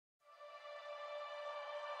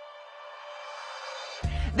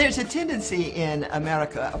There's a tendency in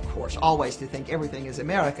America, of course, always to think everything is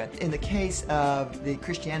America. In the case of the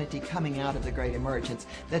Christianity coming out of the Great Emergence,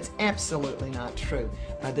 that's absolutely not true.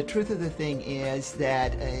 The truth of the thing is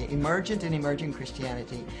that emergent and emerging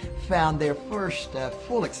Christianity found their first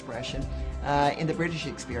full expression in the British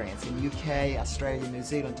experience, in UK, Australia, New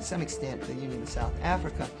Zealand, to some extent the Union of South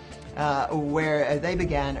Africa, where they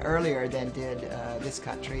began earlier than did this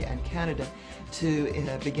country and Canada to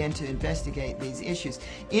begin to investigate these issues.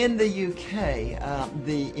 In the UK,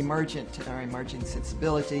 the emergent or emerging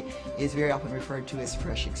sensibility is very often referred to as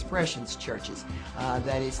fresh expressions churches.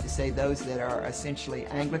 That is to say, those that are essentially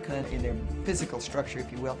Anglican in their physical structure, if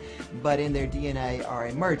you will, but in their DNA are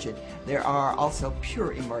emergent. There are also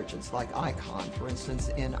pure emergents, like Icon, for instance,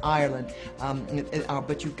 in Ireland,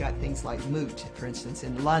 but you've got things like Moot, for instance,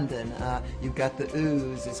 in London. You've got the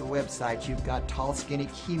Ooze as a website. You've got Tall Skinny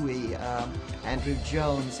Kiwi, Andrew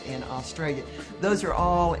Jones in Australia. Those are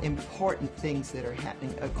all important things that are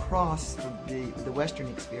happening across the Western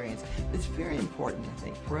experience. It's very important, I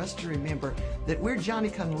think, for us to remember that we're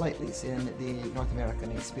Johnny-come-latelys in the North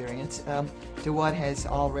American experience to what has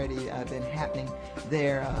already been happening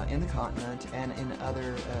there in the continent and in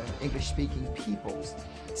other English-speaking peoples.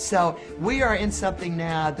 So we are in something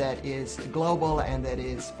now that is global and that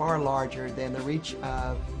is far larger than the reach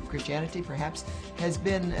of Christianity perhaps has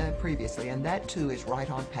been previously, and that too is right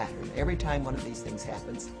on pattern. Every time one of these things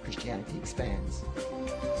happens, Christianity expands.